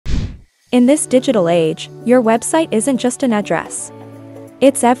In this digital age, your website isn't just an address.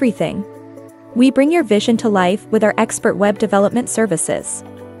 It's everything. We bring your vision to life with our expert web development services.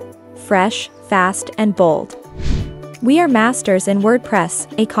 Fresh, fast, and bold. We are masters in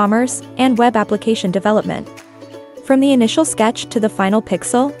WordPress, e-commerce, and web application development. From the initial sketch to the final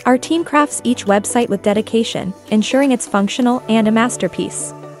pixel, our team crafts each website with dedication, ensuring it's functional and a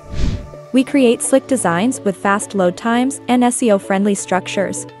masterpiece. We create slick designs with fast load times and SEO-friendly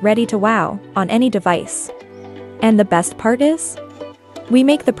structures, ready to wow on any device. And the best part is? We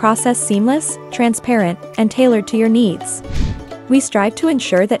make the process seamless, transparent, and tailored to your needs. We strive to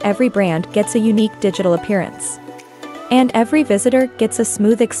ensure that every brand gets a unique digital appearance. And every visitor gets a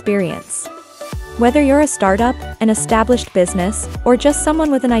smooth experience. Whether you're a startup, an established business, or just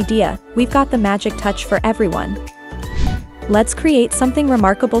someone with an idea, we've got the magic touch for everyone. Let's create something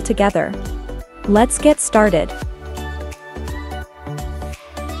remarkable together. Let's get started.